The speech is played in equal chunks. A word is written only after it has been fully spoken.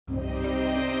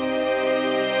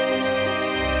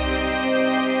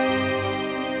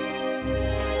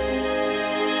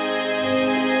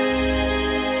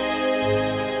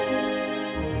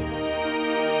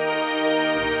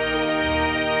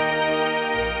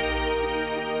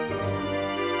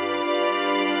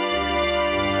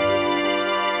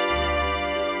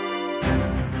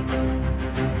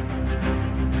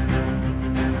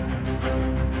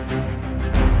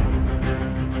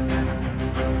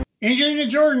Angelina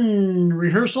Jordan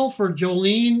rehearsal for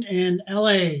Jolene in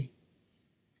LA.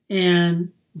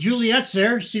 And Juliette's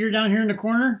there. See her down here in the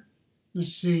corner?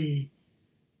 Let's see.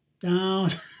 Down.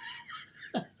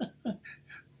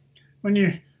 when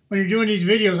you're doing these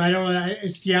videos, I don't know,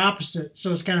 it's the opposite,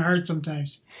 so it's kind of hard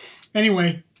sometimes.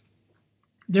 Anyway,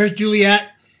 there's Juliette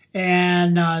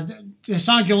and the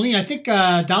song Jolene. I think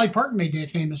Dolly Parton made that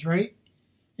famous, right?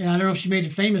 Yeah, I don't know if she made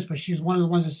it famous, but she was one of the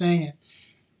ones that sang it.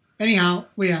 Anyhow,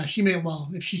 well, yeah, she made it.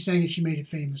 Well, if she sang it, she made it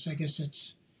famous. I guess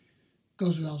it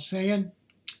goes without saying.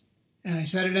 And I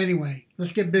said it anyway.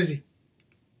 Let's get busy.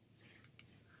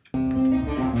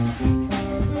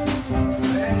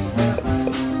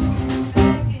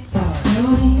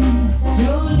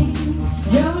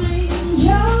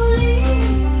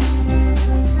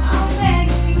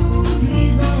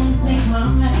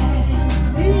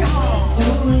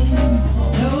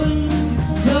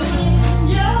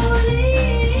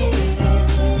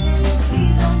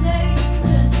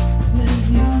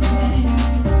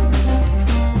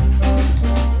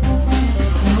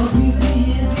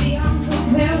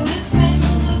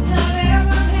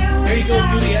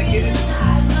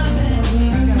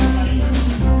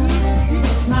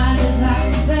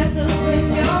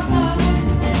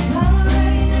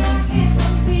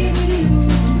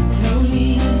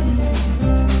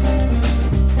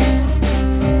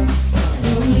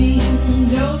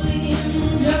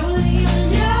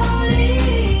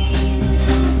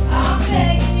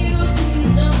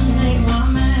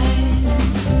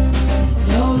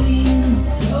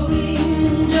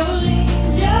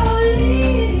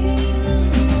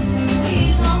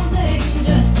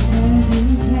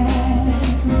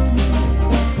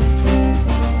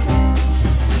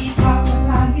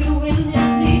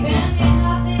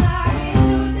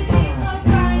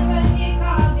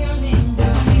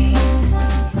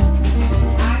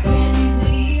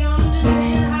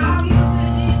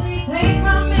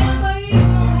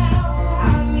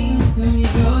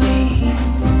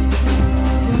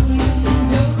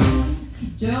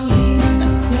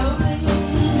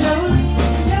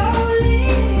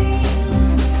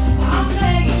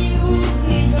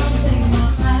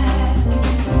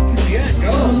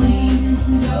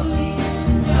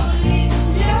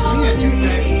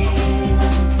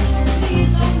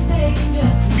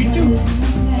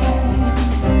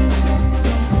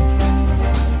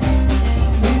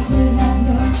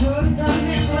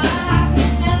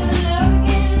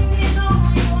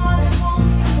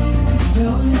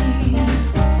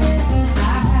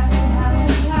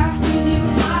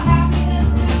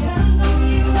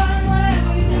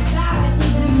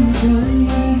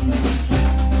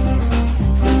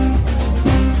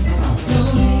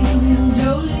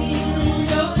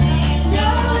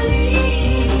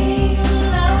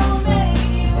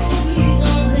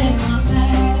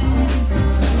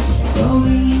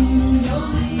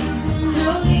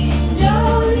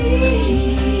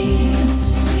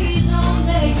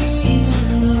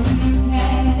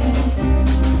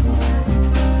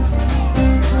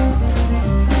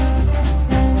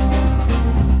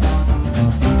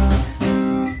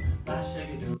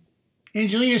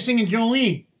 Angelina singing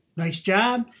Jolene. Nice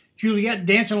job. Juliette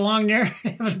dancing along there.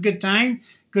 Having a good time.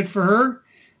 Good for her.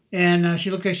 And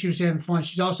she looked like she was having fun.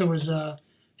 She also was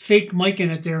fake micing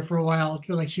it there for a while. It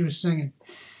felt like she was singing.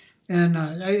 And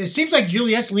it seems like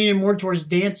Juliette's leaning more towards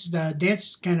dance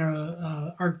kind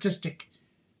of artistic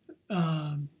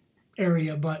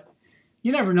area. But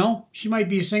you never know. She might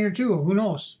be a singer too. Who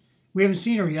knows? We haven't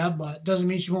seen her yet, but doesn't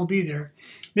mean she won't be there.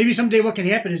 Maybe someday what can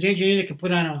happen is Angelina can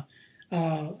put on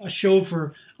a show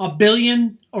for 1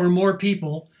 billion or more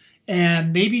people,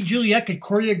 and maybe Juliette could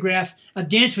choreograph a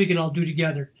dance we could all do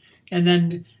together, and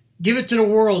then give it to the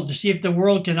world to see if the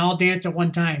world can all dance at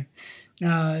one time,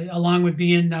 along with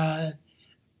being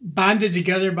bonded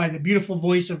together by the beautiful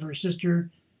voice of her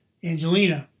sister,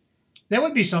 Angelina. That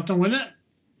would be something, wouldn't it?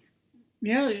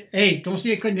 Yeah. Hey, don't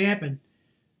say it couldn't happen.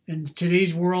 In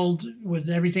today's world, with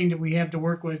everything that we have to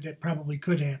work with, that probably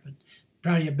could happen.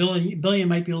 Probably a billion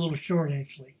might be a little short,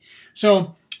 actually.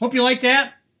 So, hope you like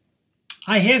that.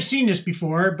 I have seen this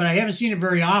before, but I haven't seen it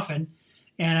very often.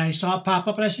 And I saw it pop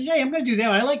up, and I said, hey, I'm going to do that.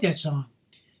 I like that song.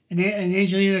 And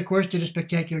Angelina, of course, did a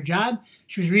spectacular job.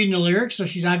 She was reading the lyrics, so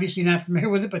she's obviously not familiar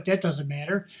with it, but that doesn't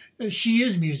matter. She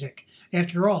is music,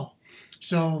 after all.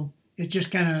 So, it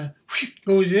just kind of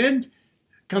goes in,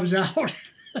 comes out,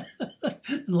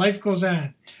 and life goes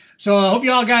on. So, I hope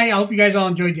you guys all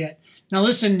enjoyed that. Now,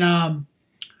 listen,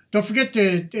 don't forget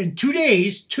in 2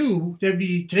 days, that'd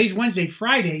be today's Wednesday,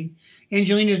 Friday,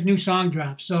 Angelina's new song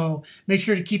drops. So make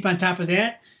sure to keep on top of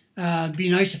that. It'd be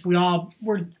nice if we all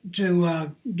were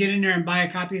to get in there and buy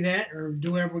a copy of that or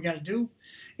do whatever we got to do.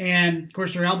 And of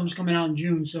course, her album's coming out in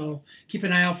June, so keep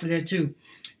an eye out for that too.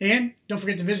 And don't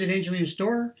forget to visit Angelina's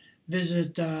store.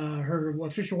 Visit her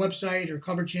official website or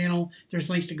cover channel. There's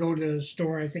links to go to the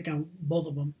store, I think, on both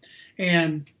of them.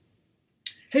 And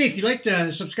hey, if you'd like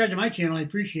to subscribe to my channel, I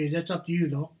appreciate it. That's up to you,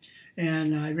 though.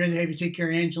 And I'd rather have you take care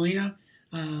of Angelina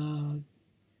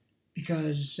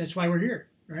because that's why we're here,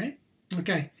 right?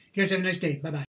 Okay. You guys have a nice day. Bye-bye.